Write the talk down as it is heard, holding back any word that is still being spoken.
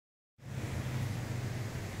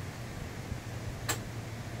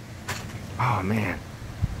Oh man.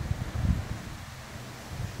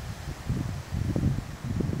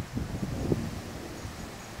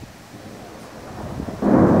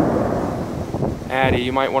 Addie,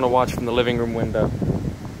 you might want to watch from the living room window.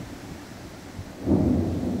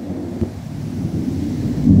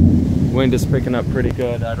 Wind is picking up pretty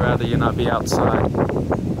good. I'd rather you not be outside.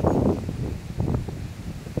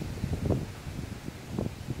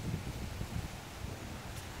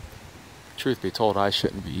 Truth be told, I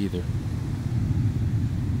shouldn't be either.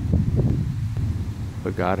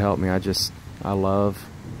 But God help me, I love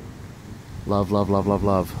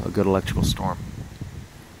a good electrical storm.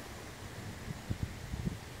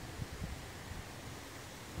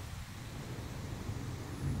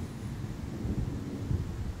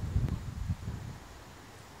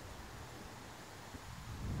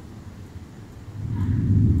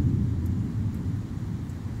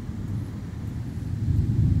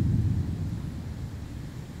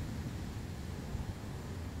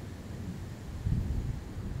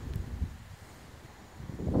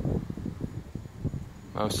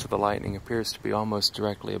 Most of the lightning appears to be almost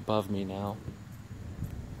directly above me now.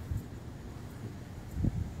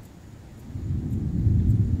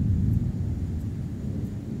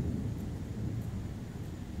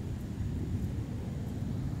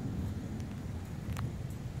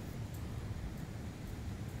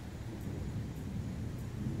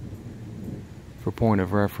 For point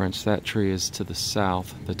of reference, that tree is to the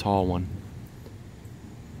south, the tall one.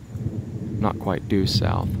 Not quite due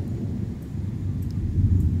south.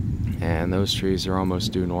 And those trees are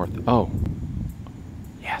almost due north. Oh!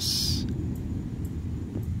 Yes!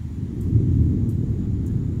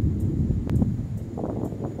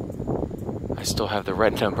 I still have the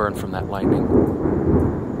retina burn from that lightning.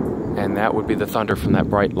 And that would be the thunder from that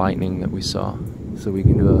bright lightning that we saw. So we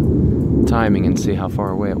can do a timing and see how far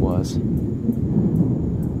away it was.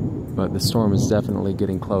 But the storm is definitely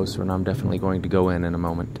getting closer, and I'm definitely going to go in a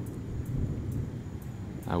moment.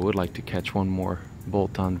 I would like to catch one more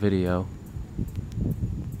bolt on video.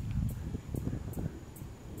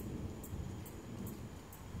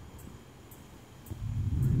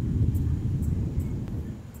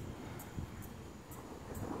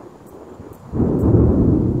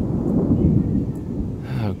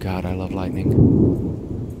 Oh God, I love lightning.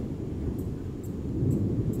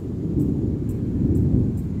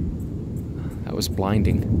 That was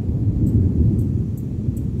blinding.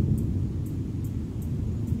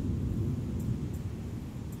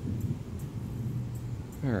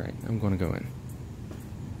 Alright, I'm going to go in.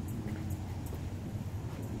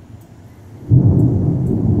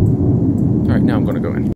 Alright, now I'm going to go in.